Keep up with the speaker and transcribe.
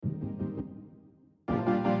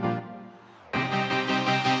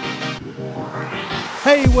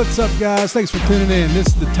Hey, what's up, guys? Thanks for tuning in. This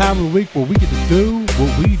is the time of the week where we get to do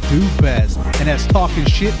what we do best, and that's talking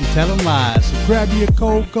shit and telling lies. So grab you a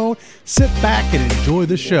cold, sit back and enjoy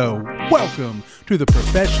the show. Welcome to the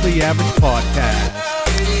Professionally Average Podcast.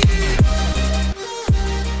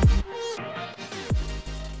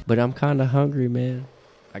 But I'm kind of hungry, man.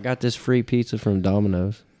 I got this free pizza from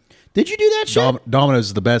Domino's. Did you do that shit? Domino's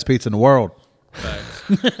is the best pizza in the world.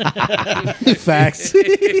 Facts.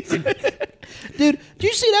 Dude, did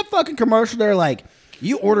you see that fucking commercial? They're like,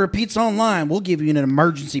 you order a pizza online, we'll give you an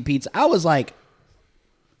emergency pizza. I was like,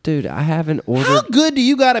 dude, I haven't ordered. how good do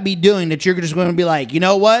you got to be doing that you're just going to be like, you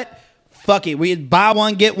know what? Fuck it. We buy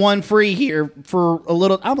one, get one free here for a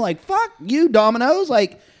little. I'm like, fuck you, Domino's.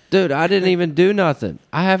 Like, dude, I didn't even do nothing.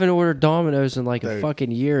 I haven't ordered Domino's in like a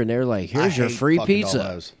fucking year, and they're like, here's your free pizza.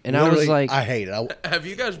 Domino's. And Literally, I was like, I hate it. Have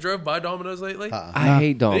you guys drove by Domino's lately? I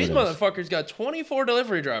hate Domino's. These motherfuckers got 24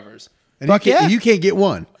 delivery drivers. And fuck yeah. You can't get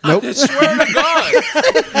one. Nope. I swear to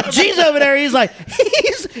God. G's over there. He's like,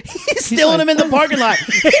 he's stealing them in the parking lot.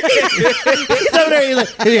 He's over there. He's like,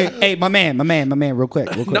 hey, my man, real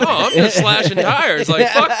quick. No, I'm just slashing tires. Like,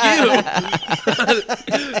 fuck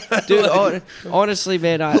you. Dude, honestly,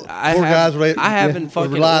 man, I haven't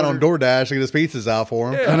fucking relying on ordered. DoorDash to get his pizzas out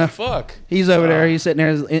for him. Yeah, fuck. He's over there. He's sitting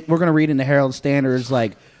there. We're going to read in the Herald Standards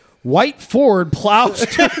like, white Ford plows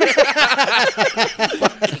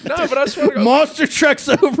No, but I swear to God. monster trucks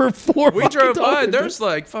over four. We drove by. There's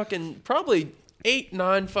like fucking probably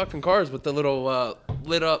 8-9 fucking cars with the little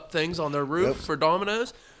lit up things on their roof for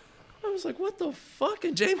Domino's. I was like, what the fuck?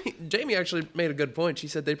 And Jamie actually made a good point. She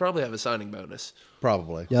said they probably have a signing bonus.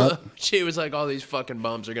 Probably. Yep. She was like, all these fucking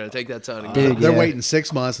bums are going to take that signing Dude, bonus. They're yeah. waiting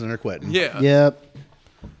 6 months and they're quitting. Yeah. Yep.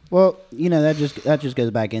 Well, you know that just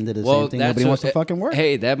goes back into the same thing. Nobody wants to fucking work.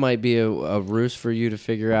 Hey, that might be a ruse for you to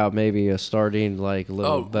figure out maybe a starting like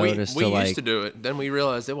little Oh, bonus we to used like. to do it. Then we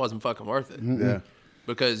realized it wasn't fucking worth it. Yeah.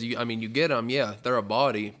 Because, you get them, yeah, they're a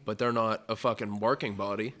body, but they're not a fucking working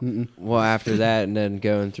body. Well, after that, and then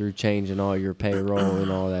going through changing all your payroll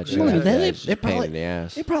and all that shit. Well, That's just a pain in the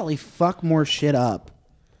ass. They probably fuck more shit up.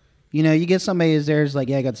 You know, you get somebody who's there, is like,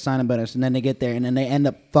 yeah, I got the signing bonus, and then they get there, and then they end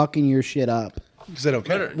up fucking your shit up. Because they don't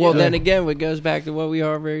care. Well, then again, it goes back to what we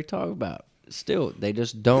already talked about. Still, they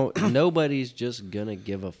just don't. Nobody's just gonna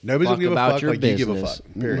give a Nobody's fuck gonna give a about fuck your like you business give a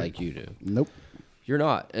fuck, period. like you do. Nope. You're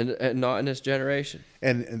not, and not in this generation.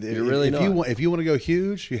 And You're really if not. if you want to go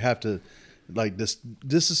huge, you have to like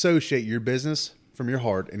disassociate your business from your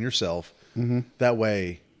heart and yourself. Mm-hmm. That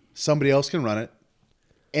way, somebody else can run it,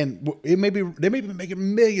 and they may be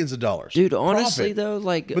making millions of dollars. Dude, honestly profit, though,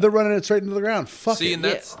 like, but they're running it straight into the ground. Fuck See, it. and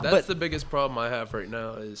that's but- the biggest problem I have right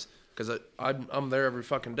now is because I'm there every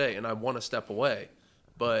fucking day and I want to step away.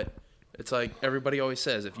 But it's like everybody always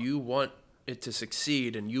says, if you want it to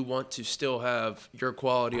succeed and you want to still have your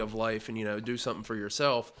quality of life and, do something for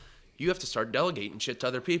yourself, you have to start delegating shit to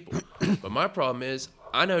other people. But my problem is,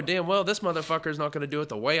 I know damn well this motherfucker's not going to do it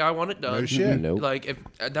the way I want it done. No shit. Nope. Like,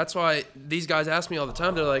 that's why these guys ask me all the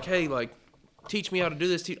time. They're like, hey, like, teach me how to do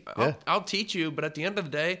this. I'll teach you, but at the end of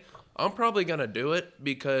the day, I'm probably going to do it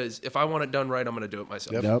because if I want it done right, I'm going to do it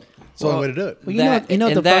myself. Yep. It's the only way to do it. Well, That- you know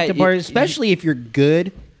what and the that- fucked up part is? Especially if you're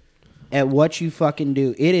good at what you fucking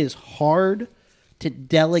do, it is hard to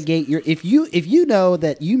delegate your. If you know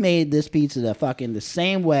that you made this pizza the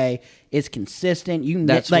same way, it's consistent.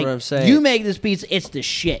 That's what I'm saying. You make this pizza, it's the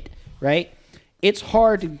shit, right? It's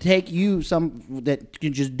hard to take you some that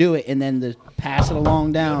can just do it and then to pass it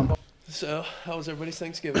along down. So, how was everybody's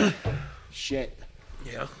Thanksgiving? Shit.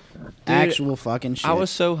 Yeah. Actual fucking shit. I was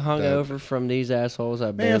so hungover from these assholes, I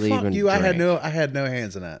Man, barely fuck even. you. I had drank. no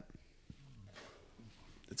hands in that.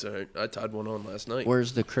 It's all right. I tied one on last night.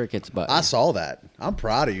 Where's the crickets button? I saw that. I'm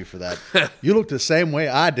proud of you for that. You looked the same way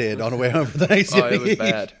I did on the way home for Thanksgiving. Oh, it was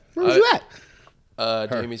bad. Where was you at?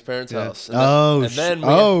 Jamie's parents' house.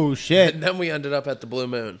 Shit. And then we ended up at the Blue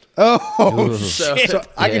Moon. Oh, So, So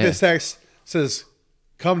I get Yeah. this text says,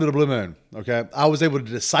 "Come to the Blue Moon." Okay, I was able to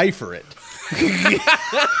decipher it.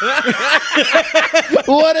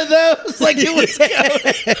 one of those. Like it was.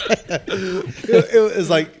 It was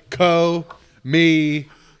like me,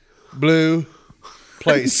 blue,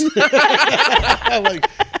 place. I'm like,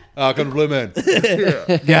 I'll come to Blue Moon.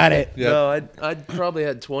 Got it. Yeah. no, I probably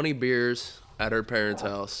had 20 beers at her parents'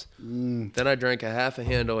 house. Then I drank a half a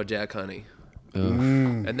handle of Jack Honey.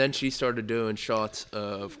 And then she started doing shots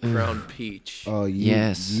of Crown Peach. Oh,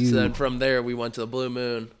 Yes. So then from there, we went to the Blue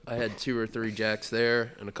Moon. I had 2 or 3 Jacks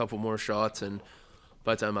there and a couple more shots. And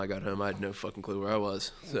by the time I got home, I had no fucking clue where I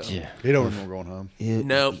was. So. Yeah. You don't remember going home.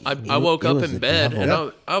 No, I woke up in bed and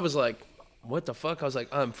devil. I was like, what the fuck? I was like,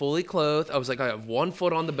 I'm fully clothed. I was like, I have 1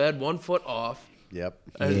 foot on the bed, 1 foot off. Yep.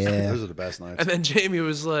 Yeah. Those are the best nights. And then Jamie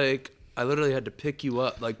was like, I literally had to pick you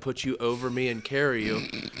up, like put you over me and carry you.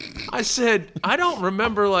 I said, I don't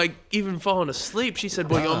remember like even falling asleep. She said,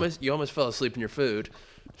 well, you almost fell asleep in your food.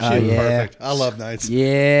 Oh, yeah. Perfect. I love nights.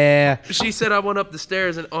 Yeah. She said I went up the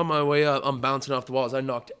stairs and on my way up, I'm bouncing off the walls. I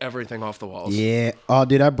knocked everything off the walls. Yeah. Oh,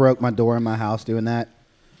 dude, I broke my door in my house doing that.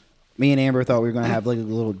 Me and Amber thought we were going to have like a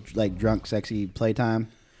little like drunk, sexy playtime.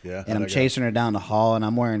 Yeah. And I'm chasing her down the hall, and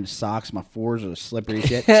I'm wearing socks. My fours are slippery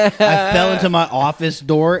shit. I fell into my office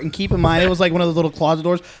door, and keep in mind, it was like one of those little closet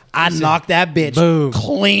doors. I knocked that bitch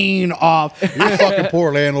clean off. You're a fucking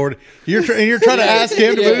poor landlord. You're trying to ask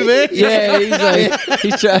him to move in? Yeah,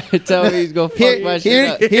 he's trying to tell me he's gonna fuck my shit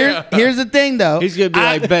up. Here's the thing, though. He's gonna be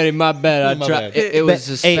like, Benny, my bad. My I tried. bad. It was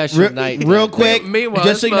a special night. Real quick, Meanwhile,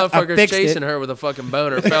 just this so you know, I motherfucker's fixed chasing it. her with a fucking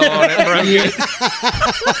boner fell on it.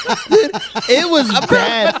 It was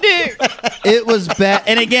bad. It was bad.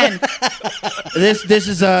 And again, this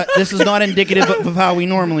is not indicative of how we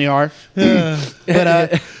normally are.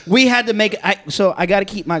 But we had to make it. So I got to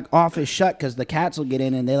keep my office shut because the cats will get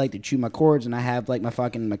in and they like to chew my cords, and I have like my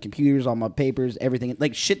computers, all my papers, everything,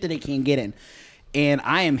 like shit that they can't get in. And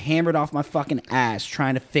I am hammered off my fucking ass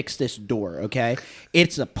trying to fix this door. Okay,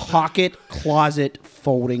 it's a pocket closet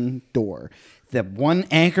folding door. The one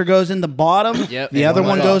anchor goes in the bottom. Yep, the and other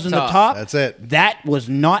one one goes in the top. top. That's it. That was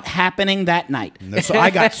not happening that night. So I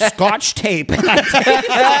got scotch tape.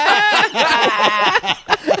 I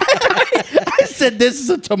said, this is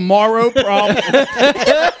a tomorrow problem.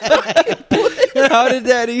 How did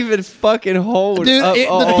that even fucking hold? Dude, up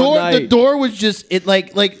all night? the door was just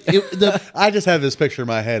I just have this picture in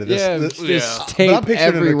my head of this. Yeah, this just but tape I'm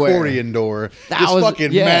picturing everywhere. an accordion door. That Just was-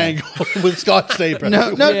 fucking yeah. mangled with scotch tape.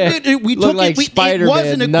 no, Yeah. dude, we Looked took like it. It was an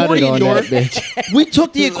Spider-Man nutted accordion on door. that bitch. We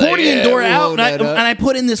took the He's like, accordion yeah, door we out, rolled and that up. I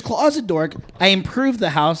put in this closet door. I improved the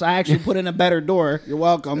house. I actually put in a better door. You're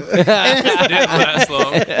welcome. Didn't last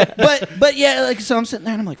long. but yeah, like so I'm sitting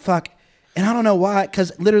there and I'm like, fuck. And I don't know why,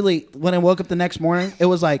 because literally when I woke up the next morning, it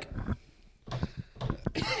was like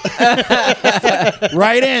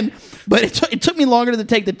right in. But it took me longer to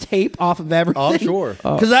take the tape off of everything. Oh, I'm sure.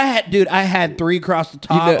 Because I had 3 across the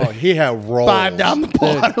top, Oh, he had rolls. 5 down the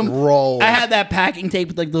bottom. Rolls. I had that packing tape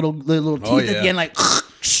with like little teeth Oh, at the yeah. end, like.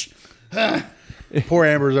 Poor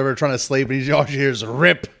Amber's over trying to sleep, and all she hears is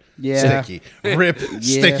rip. Yeah. Sticky. Rip. Yeah.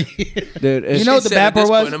 Sticky. Dude, You know what the Said, bad at this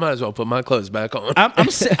part was? point, I might as well put my clothes back on.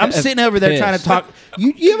 I'm sitting over there trying to talk.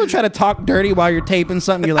 You ever try to talk dirty while you're taping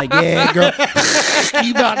something? You're like, yeah, girl,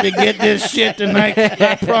 you about to get this shit tonight.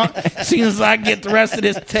 As soon as I get the rest of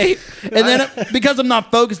this tape. And then because I'm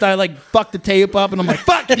not focused, I like fuck the tape up and I'm like,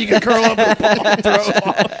 fuck, you can curl up and throw it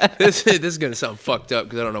off. This is going to sound fucked up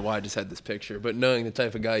because I don't know why I just had this picture, but knowing the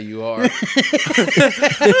type of guy you are,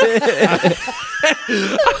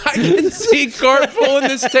 I can see Cart pulling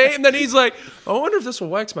this tape, and then he's like, I wonder if this will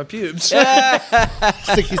wax my pubes.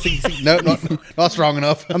 sticky. No, not strong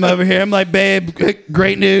enough. I'm over here. I'm like, babe,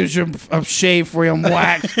 great news. I'm shaved for you. I'm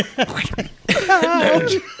waxed.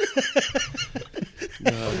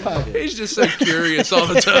 He's just so curious all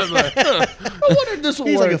the time. Like, huh. I wonder if this will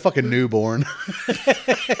He's work. like a fucking newborn.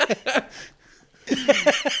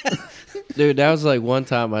 dude, that was like one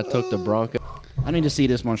time I took the Bronco I need to see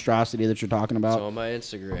this monstrosity that you're talking about. on my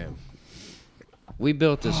Instagram. We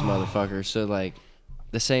built this motherfucker, so like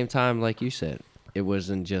the same time, like you said, it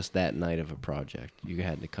wasn't just that night of a project. You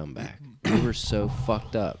had to come back. We were so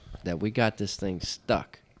fucked up that we got this thing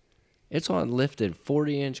stuck. It's on lifted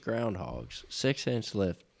 40-inch groundhogs, 6-inch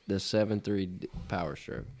lift, the 7.3 power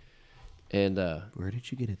stroke, and Where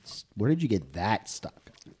did you get it? Where did you get that stuck?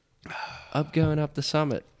 going up the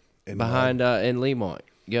summit In behind in Lemont,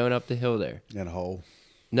 going up the hill there. In a hole.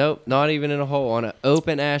 Nope, not even in a hole. On an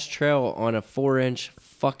open ass trail on a 4-inch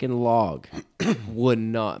fucking log. Would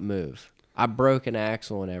not move. I broke an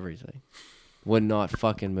axle and everything. Would not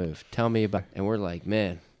fucking move. Tell me about. And we're like,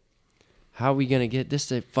 man, how are we gonna get this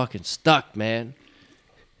thing fucking stuck, man?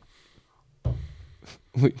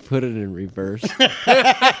 We put it in reverse.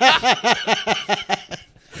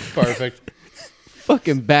 Perfect.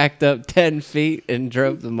 Fucking backed up 10 feet and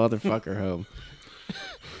drove the motherfucker home.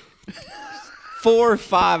 4 or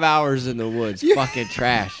 5 hours in the woods, fucking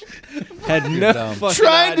trash. Had no fucking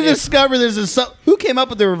Trying to idea. discover this is who came up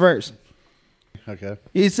with the reverse. Okay.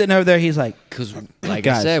 He's sitting over there. He's like, Because, like I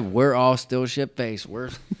Guys. said, we're all still shit faced. We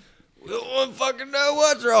don't want to fucking know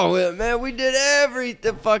what's wrong with it, man. We did every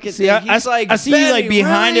the fucking see, thing. I He's like, I see you like "Benny,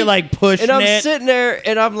 behind really?" it, like pushing And I'm it. sitting there,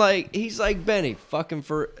 and I'm like, he's like, Benny, fucking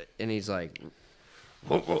for, and he's like,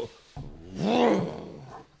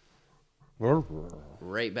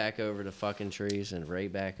 right back over the fucking trees and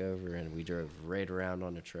right back over, and we drove right around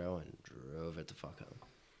on the trail and drove it the fuck home.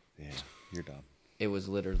 Yeah, you're done. It was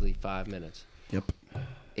literally 5 minutes. Yep.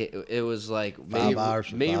 It was like 5 hours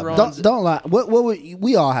for me 5 Ron's- Don't lie. What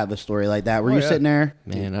we all have a story like that where you're yeah. sitting there.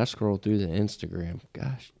 Man, I scrolled through the Instagram.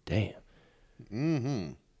 Gosh damn.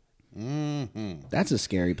 That's a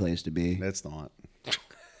scary place to be. It's not.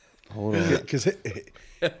 Hold on. Because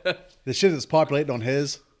the shit that's populating on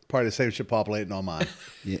his, probably the same shit populating on mine.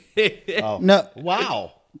 Yeah. Oh. No,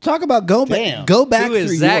 Wow. talk about go back. Damn. Go back Who is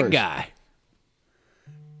through that yours. guy?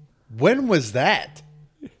 When was that?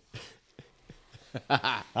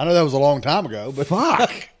 I know that was a long time ago, but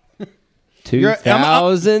Fuck.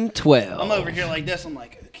 2012. I'm over here like this. I'm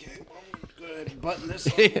like, okay, I'm good. Button this.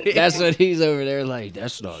 That's what he's over there like.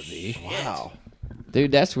 That's not me. wow.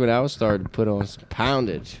 Dude, that's when I was starting to put on some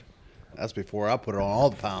poundage. That's before I put it on all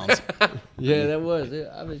the pounds. Yeah, that was it.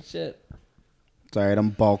 I mean, shit. It's all right. I'm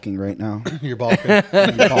bulking right now. You're balking.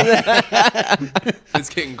 It's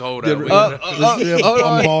getting cold out.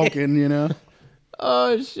 I'm bulking. You know.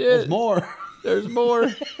 Oh shit. There's more. There's more.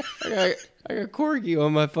 I got Corgi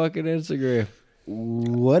on my fucking Instagram.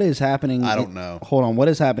 What is happening? I don't know. Hold on. What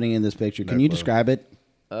is happening in this picture? Can No you clue. describe it?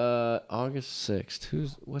 August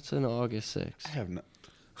 6th. What's in August 6th? I have no.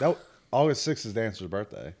 That August 6th is Dancer's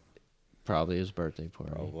birthday. Probably his birthday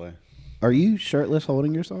party. Probably. Are you shirtless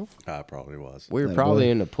holding yourself? I probably was. We were That probably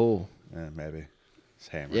boy. in the pool. Yeah, maybe. It's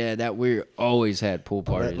hammered. Yeah, that we always had pool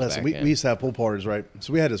parties. Listen, back we then. used to have pool parties, right?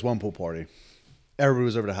 So we had this one pool party. Everybody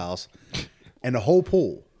was over the house, and the whole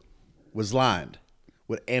pool was lined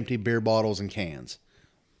with empty beer bottles and cans.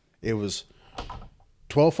 It was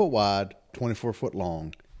 12 foot wide, 24 foot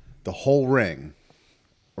long, the whole ring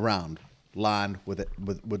around lined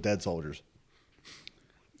with dead soldiers.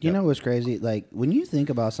 You know what's crazy? Like when you think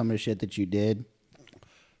about some of the shit that you did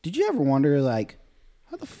you ever wonder like,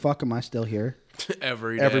 how the fuck am I still here?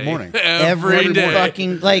 Every day. Every morning. Every day.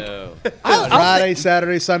 fucking like. Friday,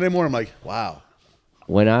 Saturday, Sunday morning, I'm like, wow.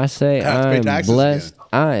 When I say I have to pay I'm taxes blessed,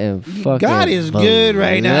 I am fucking God is good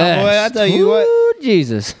right now, boy. I blessed. tell you what. Woo,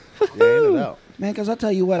 Jesus. Yeah, ain't it out. Man, because I'll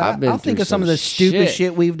tell you what, I've been I'll think through of some of some the stupid shit.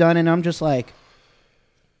 shit we've done, and I'm just like,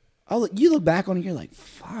 you look back on it, you're like,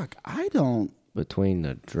 fuck, I don't. Between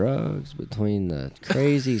the drugs, between the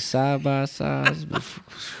crazy side by sides.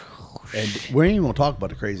 And we ain't even gonna talk about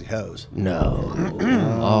the crazy hoes. No.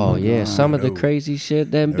 Oh yeah, some of the No. crazy shit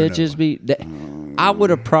them No, bitches no. be. I would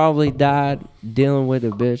have probably died dealing with a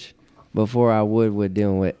bitch before I would with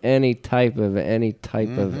dealing with any type of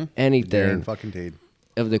Darren anything fucking teed.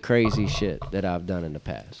 of the crazy shit that I've done in the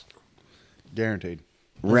past. Guaranteed.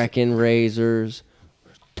 Wrecking razors,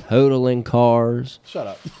 totaling cars, Shut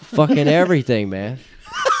up. fucking everything, man.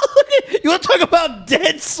 You want to talk about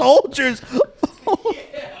dead soldiers?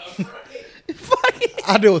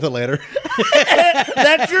 I'll deal with it later.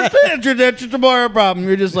 That's your picture. That's your tomorrow problem.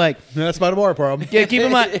 You're just like, That's my tomorrow problem. yeah, keep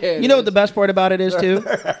in mind. You know what the best part about it is, too?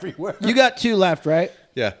 Everywhere. You got 2 left, right?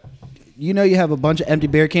 Yeah. You know you have a bunch of empty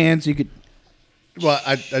beer cans. You could. Well,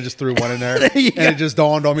 I just threw one in there, you and go. it just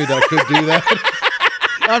dawned on me that I could do that.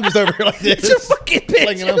 I'm just over here like this. It's a fucking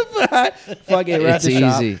Flinging them. picture. Fuck it, we're at It's the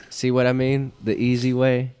shop. easy. See what I mean? The easy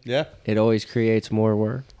way. Yeah. It always creates more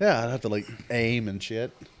work. Yeah, I'd have to like aim and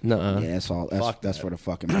shit. Nuh-uh. Yeah, that's all. That's, Fuck that's that. for the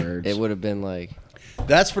fucking birds. It would have been like,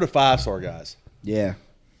 That's for the 5-star guys. Yeah.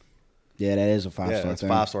 Yeah, that is a 5-star Yeah, that's a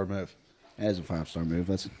thing. 5-star move. That is a 5-star move.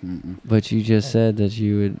 That's. but you just said that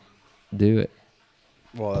you would do it.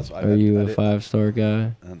 Well, that's Are you a did- 5-star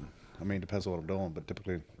guy? I mean, depends on what I'm doing, but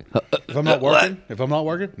typically, if I'm not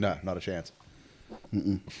working, no, not a chance.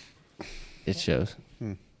 It shows.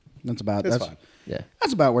 That's about. It's That's fine. Yeah.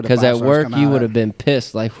 that's about where the. Because 5 at stars work come you out would at. have been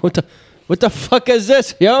pissed. Like, what the fuck is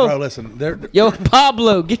this, yo? Bro, listen, Yo,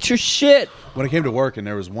 Pablo, get your shit. when I came to work, and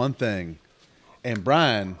there was one thing, and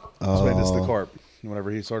Brian explained this to Corp whenever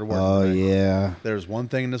he started working. Oh with me. yeah. There's one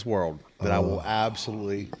thing in this world that I will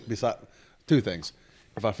absolutely, besides 2 things.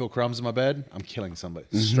 If I feel crumbs in my bed, I'm killing somebody.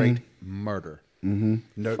 Straight murder. No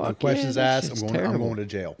Fuck questions yeah, that asked. shit's I'm terrible. going to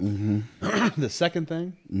jail. The second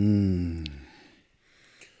thing,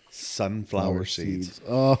 sunflower seeds.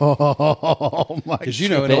 Oh my. Because you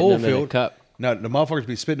know, in the Spitting oil them in a field, cup. no, the motherfuckers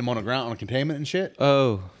be spitting them on the ground on containment and shit.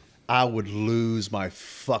 Oh. I would lose my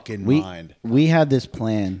fucking We mind. we had this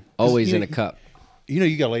plan. Always you in a know- cup. You know,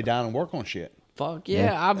 you got to lay down and work on shit. Fuck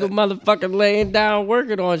yeah. I've been motherfucking laying down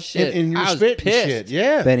working on shit. And you're I was spitting pissed. shit.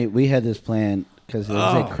 Yeah. Benny, we had this plan because it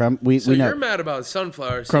was a crumb. We So we know you're mad about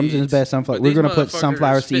sunflower seeds. Crumbs in his bed, sunflower. but We're these gonna put motherfuckers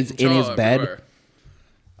sunflower spit seeds and in his chaw bed. everywhere.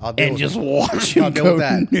 I'll deal and with just it. watch I'll him deal go with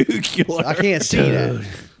that. nuclear. I can't see that.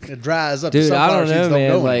 It dries up. Dude, The I sunflower don't know, seeds don't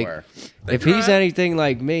man. go Like, anywhere. if he's anything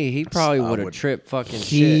like me, he probably I would have would- tripped fucking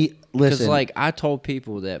He- shit. Because listen. like I told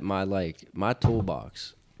people that my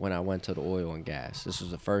toolbox when I went to the oil and gas. This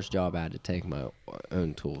was the first job I had to take my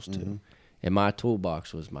own tools to, and my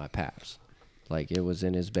toolbox was my Paps. Like it was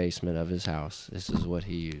in his basement of his house. This is what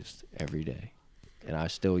he used every day, and I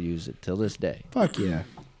still use it till this day. Fuck yeah.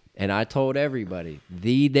 And I told everybody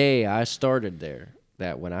the day I started there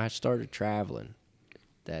that when I started traveling,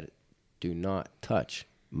 that do not touch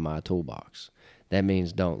my toolbox. That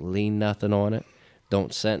means don't lean nothing on it.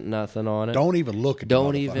 Don't scent nothing on it. Don't even look at the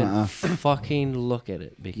Don't motherfucker. even fucking look at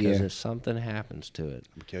it because Yeah. if something happens to it,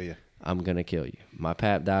 I'll kill you. I'm going to kill you. My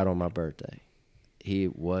pap died on my birthday. He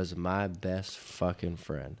was my best fucking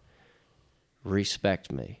friend.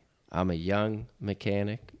 Respect me. I'm a young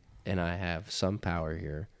mechanic and I have some power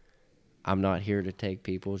here. I'm not here to take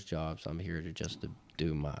people's jobs. I'm here to just to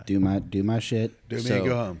do mine. Do my shit. Do me So- and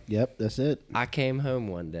go home. Yep, that's it. I came home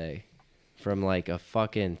one day from like a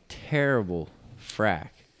fucking terrible frack.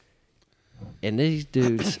 And these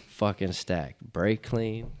dudes fucking stacked brake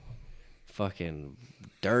clean, fucking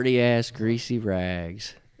dirty ass greasy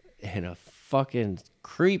rags, and a fucking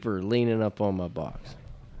creeper leaning up on my box.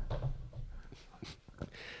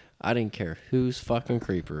 I didn't care whose fucking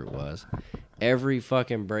creeper it was. Every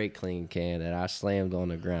fucking brake clean can that I slammed on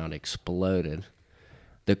the ground exploded.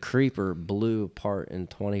 The creeper blew apart in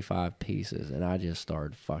 25 pieces, and I just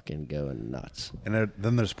started fucking going nuts. And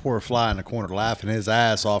then there's poor Fly in the corner laughing his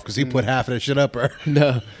ass off because he put half of that shit up there.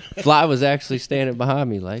 No, Fly was actually standing behind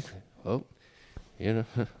me like, oh, you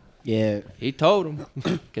know. Yeah. He told him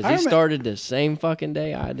because he started the same fucking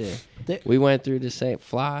day I did. We went through the same.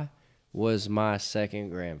 Fly was my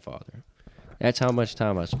second grandfather. That's how much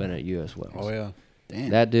time I spent at U.S. Wells. Oh, yeah. Damn.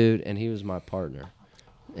 That dude, and he was my partner,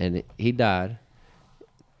 and he died.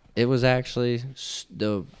 It was actually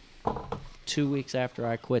the 2 weeks after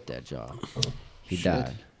I quit that job. He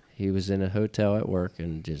died. He was in a hotel at work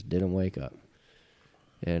and just didn't wake up.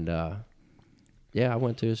 And yeah, I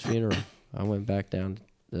went to his funeral. I went back down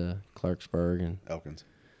to Clarksburg and Elkins.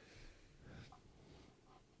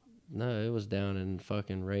 no, it was down in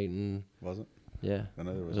fucking Rayton. Was it? Yeah, I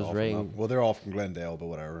know there was it was all from Rayton. up. Well, they're all from Glendale, but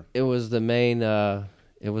whatever. It was the main.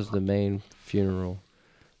 It was the main funeral,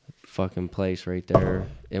 fucking place right there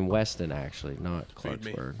in Weston, actually, not Feed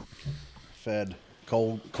me. Clarksburg. Fed.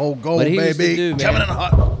 Cold gold, But he was the baby. dude, man. Coming in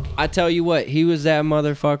hot. I tell you what, he was that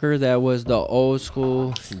motherfucker that was the old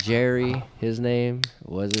school Jerry. His name,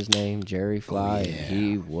 Jerry Fly. And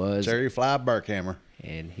he was, Jerry Fly Burkhammer.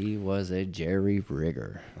 and he was a Jerry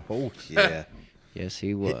rigger. Oh, yeah. Yes,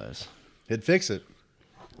 he was. He'd fix it.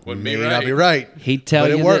 Wouldn't May be not right. be right. He'd tell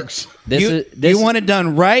But you it that works. This Do is you want it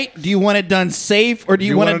done right? Do you want it done safe? Or do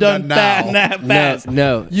you want it done fast?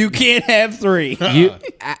 no. You can't have three. You,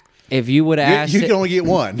 if you would have asked, You it- can only get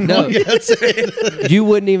one. No. That's it. you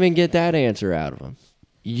wouldn't even get that answer out of him.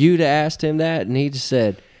 You'd asked him that, and he just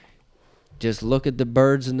said, just look at the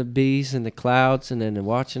birds and the bees and the clouds, and then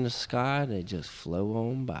watching the sky, and they just flow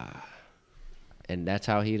on by. And that's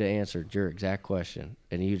how he'd answered your exact question.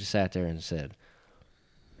 And you just sat there and said,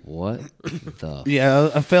 what the Yeah,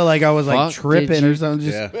 I felt like I was like Fuck, tripping did or you- something.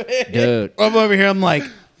 Just dude? I'm over here. I'm like,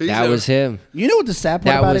 That was him. you know what the sad part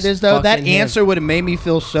That about was it is though? That fucking him. answer would have made me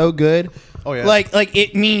feel so good. Oh, yeah. Like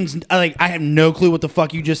it means like I have no clue what the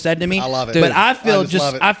fuck you just said to me. I love it. But Dude, I feel I just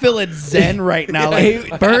love it. I feel it zen right now.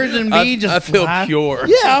 Like birds and me just I feel fly. pure.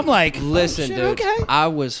 Yeah, I'm like, Listen, shit, dude, okay. I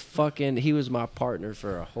was fucking. He was my partner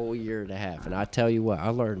for a whole year and a half, and I tell you what, I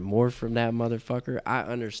learned more from that motherfucker. I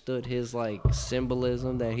understood his like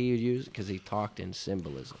symbolism that he would use because he talked in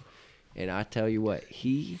symbolism, and I tell you what,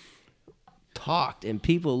 he talked, and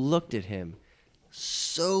people looked at him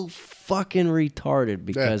so fucking retarded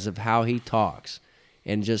because of how he talks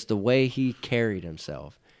and just the way he carried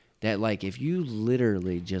himself. That like, if you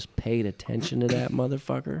literally just paid attention to that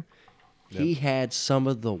motherfucker. He had some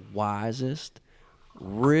of the wisest,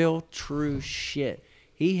 real, true shit.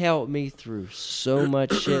 He helped me through so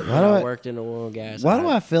much shit when I worked in the oil and gas. Why do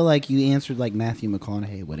I feel like you answered like Matthew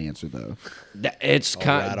McConaughey would answer though? It's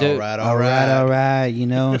kind, dude. all right. You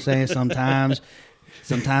know what I'm saying?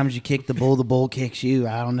 Sometimes you kick the bull kicks you.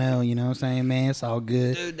 I don't know. You know what I'm saying, man? It's all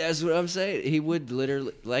good. Dude, that's what I'm saying. He would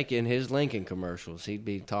literally, like in his Lincoln commercials, he'd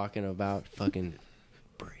be talking about fucking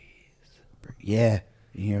breathe, Yeah.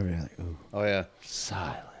 You're like, ooh. Oh, yeah.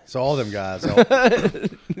 silence. So all them guys, like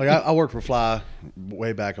I worked for Fly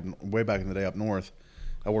way back in the day up north.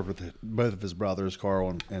 I worked with both of his brothers,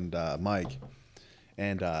 Carl and Mike,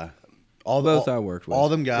 and I worked with. all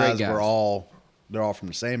them Great guys guys. they're all from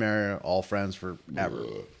the same area, all friends forever.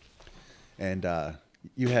 And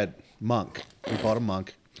you had Monk, we called him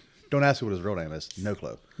Monk, Don't ask me what his real name is. No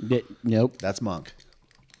clue. Nope. That's Monk.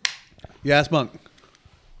 You ask Monk.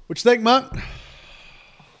 What you think, Monk?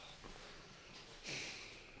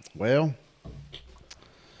 Well,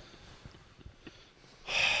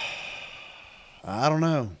 I don't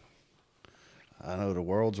know. I know the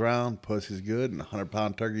world's round, pussy's good, and a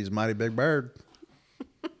 100-pound turkey's a mighty big bird.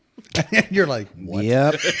 And you're like, what?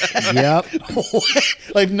 Yep. Yep.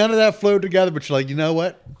 Like, none of that flowed together, but you're like, you know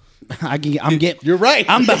what? I'm getting. You're right.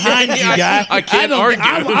 I'm behind you, guy. I can't don't- argue.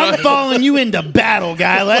 I'm following you into battle,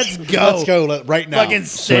 guy. Let's go. Let's go right now. Fucking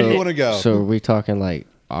send I it. want to go. So are we talking like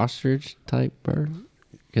ostrich type bird?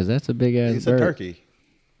 Because that's a big ass He said bird. turkey.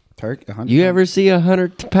 Turkey. You ever see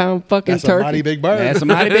 100-pound fucking That's turkey? a mighty big bird. That's a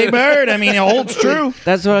mighty big bird. I mean, it holds true.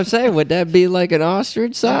 That's what I'm saying. Would that be like an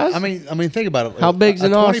ostrich size? I mean, think about it. How big's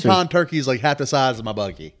an ostrich? 20-pound turkey is like half the size of my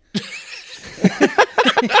buggy.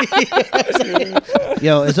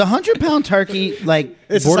 Yo, is a 100-pound turkey like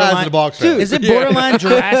It's the size of the box truck. Is it borderline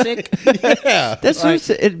Jurassic? Yeah. That's what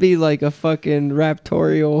it'd be like a fucking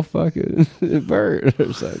raptorial fucking bird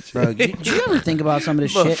or such. Bro, did you ever think about some of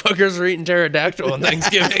this shit? Motherfuckers are eating pterodactyl on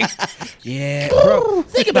Thanksgiving. Yeah, bro.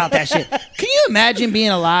 Think about that shit. Can you imagine being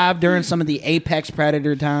alive during some of the apex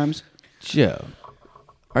predator times? Joe,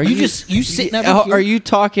 are You sitting up? Are you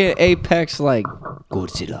talking apex like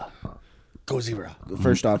Godzilla? Gojira.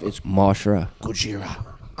 First off, it's Mothra? Gojira.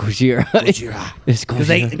 Gojira. Gojira. It's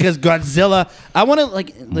Gojira. Because Godzilla. I want to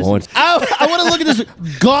listen. Monster. I want to look at this.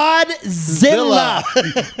 Godzilla.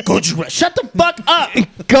 Gojira. Shut the fuck up.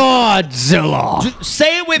 Godzilla.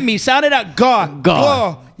 Say it with me. Sound it out. God.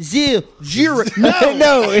 Godzilla.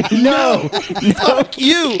 No. Fuck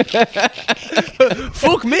you.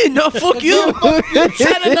 Fuck me, no, fuck you.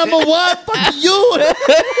 China number one. Fuck you.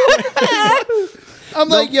 I'm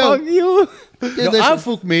like, yo. Fuck you. I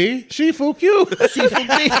fuck me. She fuck you. She fuck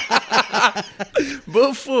me.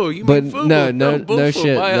 Bullful. You But mean fool? no bullful.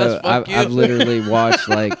 shit. My No, ass, fuck you. I've literally watched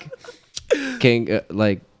like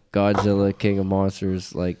like Godzilla, King of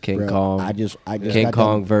Monsters, like King Bro, Kong. I just King got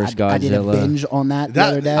Kong done- versus I did a Godzilla. binge on that the That-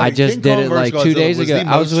 other day. I just King did Kong it like versus 2 Godzilla days was ago. the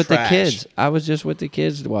I was most with trash. the kids. I was just with the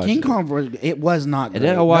kids watching. King Kong, it was not good. And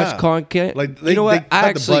then I watched Nah. Kong. Like, You know they what? I cut the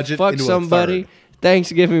actually budget fucked into a somebody third.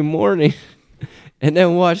 Thanksgiving morning, and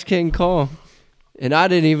then watched King Kong, and I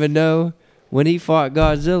didn't even know when he fought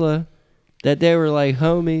Godzilla that they were like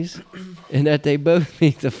homies, and that they both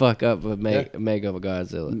beat the fuck up with make up a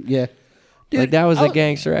Godzilla. Yeah. Dude, like that was I a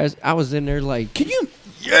gangster ass. I was in there like, Can you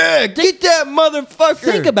yeah, get that motherfucker.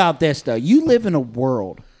 think about this, though? You live in a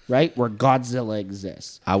world, right, where Godzilla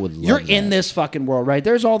exists. I would love You're that. in this fucking world, right?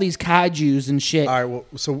 There's all these kaijus and shit. All right, well,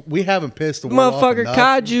 so we haven't pissed the world off Motherfucker, enough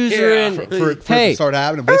kaijus are in. for it hey, to start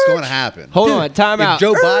happening, but it's going to happen. hold on, time If out.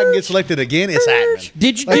 Joe Biden gets elected again, it's happening.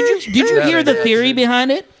 Did you hear the theory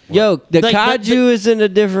behind it? Yo, the Like, kaiju is in a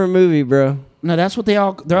different movie, bro. No, that's what they're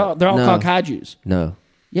all No. called kaijus. No,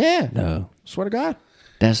 Yeah. no, Swear to God.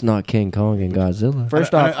 that's not King Kong and Godzilla.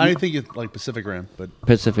 First off, I didn't think it's like Pacific Rim, but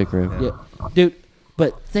Pacific Rim. yeah, dude.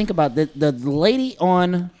 But think about the lady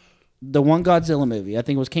on the one Godzilla movie. I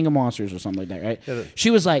think it was King of Monsters or something like that, right? Yeah, She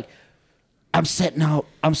was like, I'm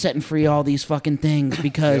setting free all these fucking things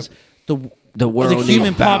because the world needs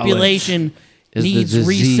human balance. population Is the needs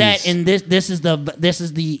disease. reset, and this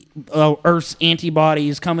is the Earth's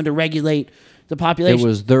antibodies coming to regulate the population. It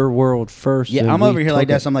was their world first. Yeah, and I'm we over here like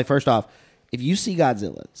took that. So it. I'm like, first off, if you see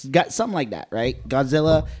Godzilla, it's got something like that, right?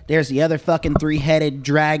 Godzilla, there's the other fucking 3-headed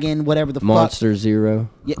dragon, whatever the Monster Zero.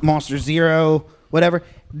 fuck. Yeah, Monster Zero, whatever.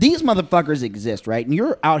 These motherfuckers exist, right? And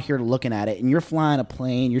you're out here looking at it, and you're flying a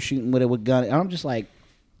plane, you're shooting with it with gun. And I'm just like,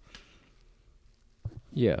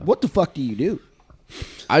 Yeah. what the fuck do you do?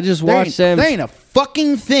 I just There watched ain't, them. there ain't a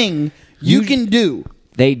fucking thing you can do.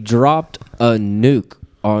 They dropped a nuke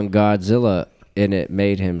on Godzilla, and it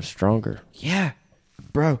made him stronger. Yeah,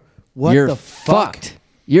 bro. What You're the fuck? fucked.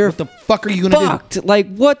 You're What the fuck are you gonna do? fucked.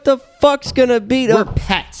 Like, what the fuck's gonna beat We're up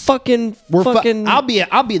pets. fucking fucking? I'll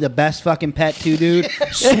be the best fucking pet too, dude.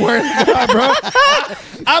 Swear to God, bro.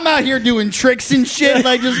 I'm out here doing tricks and shit,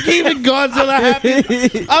 like just keeping Godzilla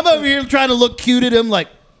happy. I'm over here trying to look cute at him, like,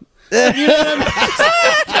 you know what I mean?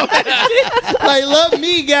 Like, love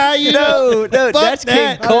me, guy. You know, no, Fuck that's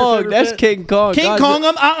that. King Kong. That's King Kong. King Kong.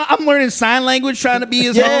 I'm learning sign language, trying to be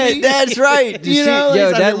his Yeah, homie. that's right. You know, yo,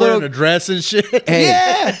 he's out that here wearing little a dress and shit. Hey,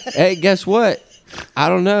 Yeah. hey, guess what? I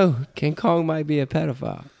don't know. King Kong might be a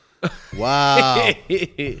pedophile. Wow.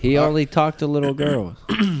 He only talked to little girls.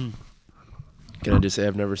 Can I just say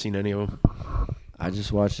I've never seen any of them? I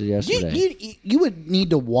just watched it yesterday. You would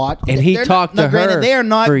need to watch. And he They're talked not- to granted, her They are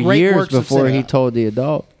not for great years works of before he cinema. told the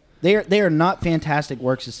adult. They are not fantastic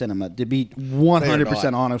works of cinema, to be 100%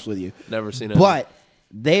 not. honest with you. Never seen it. But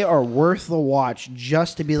they are worth the watch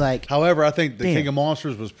just to be like. However, I think the Damn. King of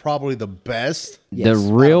Monsters was probably the best. Yes. The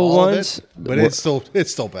real out of all of ones, it, but it's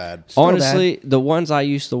still bad. honestly, the ones I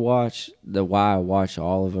used to watch, why I watch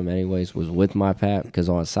all of them anyways, was with my pap, because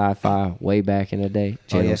on Sci-Fi way back in the day,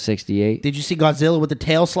 Channel yeah. 68. Did you see Godzilla with the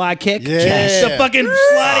tail slide kick? Yeah. The fucking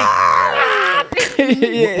sliding.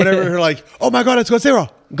 Whenever they're like, "Oh my God, it's Godzilla!"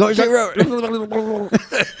 Go Zero.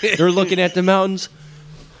 They're looking at the mountains.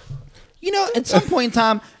 You know, at some point in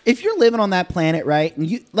time, if you're living on that planet, right,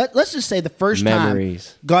 and let's just say the first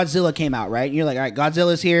Memories. time Godzilla came out, right, and you're like, all right,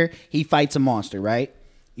 Godzilla's here, he fights a monster, right?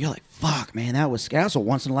 You're like, fuck, man, that was a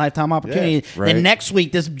once in a lifetime opportunity. Yeah, right. Then next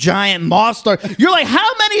week, this giant monster. You're like, how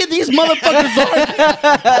many of these motherfuckers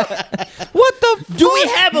are? What the? Do we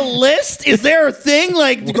have a list? Is there a thing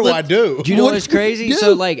like? What do I do? Do you know What what's do we crazy? do?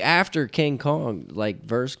 So like after King Kong, like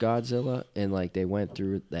versus Godzilla, and like they went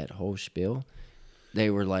through that whole spiel, they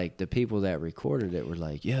were like, the people that recorded it were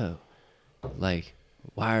like, yo, like,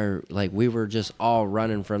 why are, like, we were just all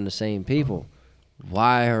running from the same people.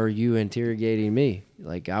 Why are you interrogating me?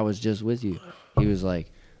 Like, I was just with you. He was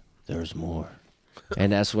like, there's more. And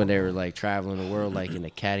that's when they were like traveling the world, like in the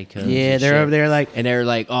catacombs. Yeah, and they're shit. over there like. And they're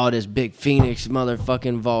like, oh, this big phoenix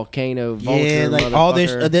motherfucking volcano vulture. Yeah, like all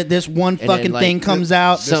this this one then, fucking like, thing comes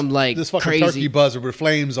out. Some like This fucking crazy turkey buzzer with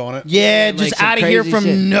flames on it. Yeah, like just some out of here crazy from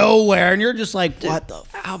shit. nowhere, and you're just like, what the?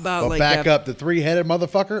 How about But like back that, up the 3-headed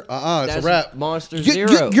motherfucker. It's that's a wrap. Monster You,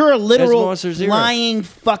 Zero. you're a That's literal Monster Zero. flying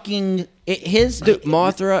fucking his. Dude,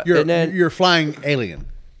 Mothra, You're and then you're flying alien.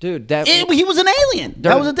 dude, that he was an alien.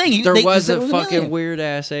 That was the thing. There They was said a it an fucking alien. weird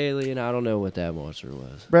ass alien. I don't know what that monster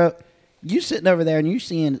was. Bro. You sitting over there and you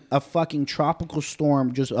seeing a fucking tropical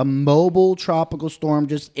storm, just a mobile tropical storm,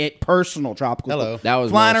 just personal tropical Hello. storm, That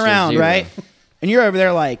was flying Monster around, Zero. right? And you're over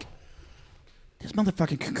there like, this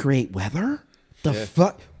motherfucker can create weather. The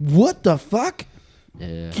fuck? What the fuck?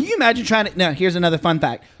 Yeah. Can you imagine trying to? Now, here's another fun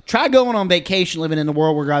fact. Try going on vacation living in the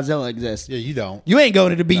world where Godzilla exists. Yeah, you don't. You ain't going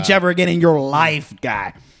to the beach ever again in your life,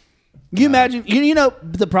 guy. You imagine? You know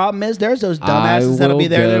the problem is there's those dumbasses that'll be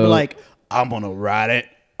there. They're go. like, I'm gonna ride it.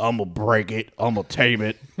 I'm gonna break it. I'm gonna tame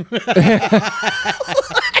it.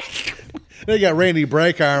 They got Randy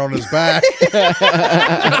Brake Iron on his back.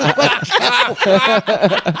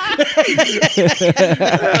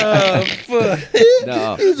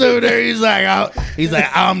 No. He's over there. He's like,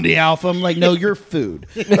 I'm the alpha. I'm like, no, you're food.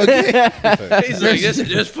 Okay. He's like,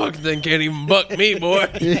 this fucking thing can't even buck me, boy.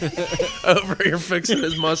 Over here fixing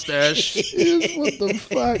his mustache. What the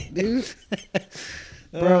fuck, dude?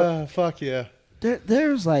 Fuck yeah.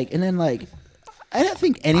 There's like, and then like, I don't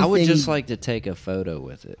think anything. I would just like to take a photo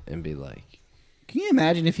with it and be like, Can you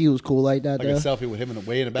imagine if he was cool like that? Like though? a selfie with him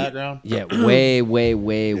way in the background. yeah, way, way,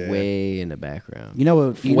 way, way in the background. You know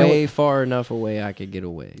what? You know way what, far enough away I could get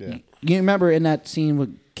away. Yeah. you remember in that scene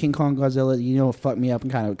with King Kong Godzilla? You know what fucked me up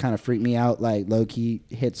and kind of freaked me out? Like low key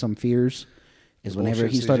hit some fears. Is whenever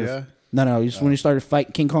Bullshit he started. CGI? No, just when he started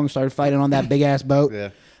fighting. King Kong started fighting on that big ass boat. Yeah.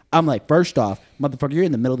 I'm like, first off, motherfucker, you're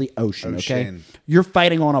in the middle of the ocean, okay? Ocean. You're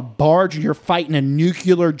fighting on a barge and you're fighting a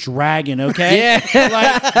nuclear dragon, okay?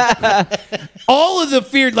 Yeah. Like, all of the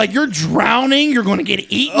fear, like you're drowning, you're going to get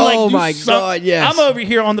eaten. Oh like, my God, yes. I'm over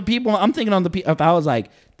here on the people. I'm thinking on the people. If I was like,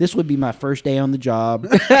 this would be my first day on the job. You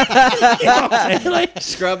know what I'm saying? Like,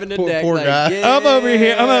 Scrubbing the Poor- deck. poor like, guy. yeah, I'm over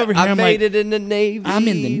here. I I'm made like, it in the Navy. I'm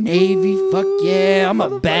in the Navy. Fuck yeah. I'm a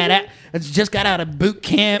badass. I just got out of boot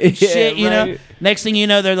camp and Yeah, shit, you know? right. Next thing you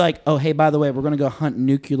know, they're like, oh, hey, by the way, we're going to go hunt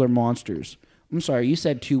nuclear monsters. I'm sorry, you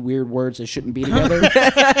said two weird words that shouldn't be together.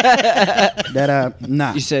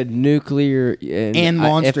 Nah. You said nuclear And if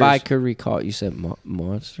monsters. I could recall, you said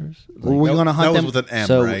monsters. Were we going to hunt that them? was with an M,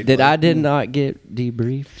 So right? I did not get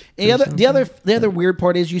debriefed. The other weird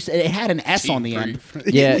part is you said it had an S on the end.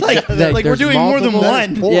 Yeah, Like we're there's doing more than multiple-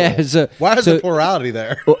 one. Plural. Yeah, so Why is so the plurality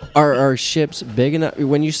there? are ships big enough?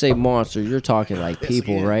 When you say monster, you're talking like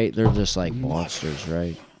people, yeah. right? They're just like monsters,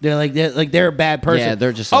 right? They're a bad person. Yeah,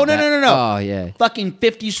 they're just. Oh a no. Oh yeah, Fucking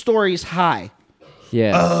 50 stories high.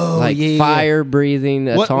 yeah. Oh, like yeah, yeah. fire breathing.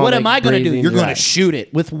 What am I going to do? breathing, You're going to right. shoot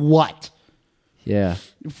it with what? Yeah,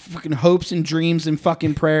 Fucking hopes and dreams and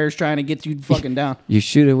fucking prayers trying to get you fucking down. you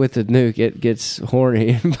shoot it with a nuke, it gets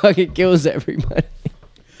horny and fucking kills everybody.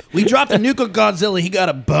 We dropped a nuke on Godzilla. He got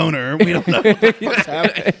a boner. We don't know what's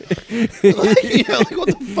happening. Like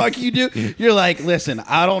what the fuck you do? You're like, listen,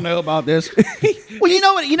 I don't know about this. Well, you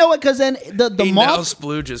know what? Because then the He now moth,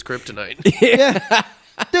 splooges kryptonite.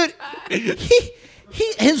 dude,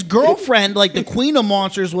 his girlfriend, like the queen of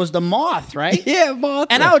monsters, was the moth, right? Yeah, Mothra.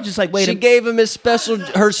 And I was just like, wait she a gave him her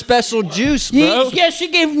special juice, bro. Yeah, she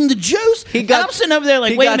gave him the juice. He And got- I'm sitting over there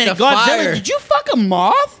like, he wait a got minute, the Godzilla, fire. did you fuck a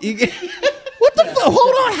moth? You get- What the fuck?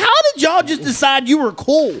 Hold on. How did y'all just decide you were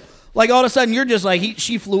cool? Like all of a sudden you're just like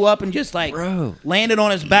she flew up and just like Bro. landed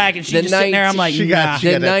on his back and she The just sitting there. I'm like, She nah. got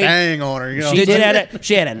that night- thing on her. You know, She did have that.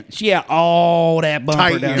 She had all that bumper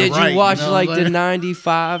Tight down. ear. Did Right, you watch you know like what I'm the saying?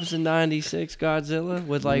 95s and 96 Godzilla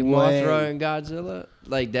with like Way. Mothra and Godzilla?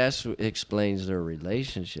 Like that's what explains their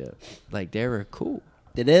relationship. Like they were cool.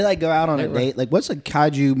 Did they like go out on a Never. date? Like, what's a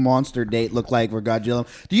kaiju monster date look like for Godzilla?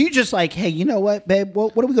 Do you just like, hey, you know what, babe?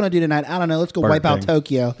 What are we gonna do tonight? I don't know. Let's go Burger wipe out King.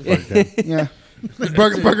 Tokyo. Burger King. Yeah,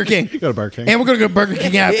 Burger King. Go to Burger King. And we're gonna go to Burger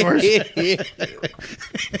King afterwards.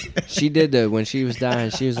 She did that when she was dying.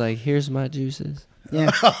 She was like, "Here's my juices." Yeah,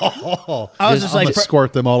 I was just I'm like, gonna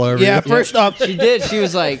squirt them all over yeah. you. First off, She did. She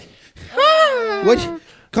was like, what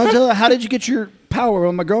Godzilla? How did you get your power?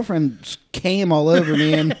 Well, my girlfriend came all over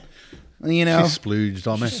me, and you know, She splooged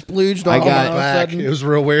on me. splooged I all got- all of a Back. sudden. It was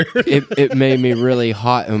real weird. it made me really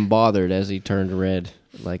hot and bothered as he turned red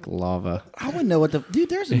like lava. I wouldn't know what the dude.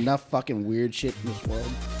 There's enough fucking weird shit in this world.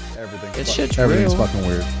 This shit's Everything's real. fucking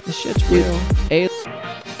weird. This shit's real.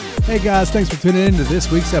 Hey guys, thanks for tuning in to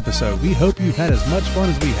this week's episode. We hope you've had as much fun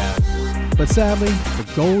as we have. But sadly, the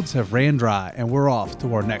golds have ran dry and we're off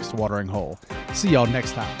to our next watering hole. See y'all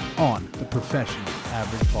next time on the Professional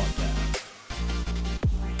Average Podcast.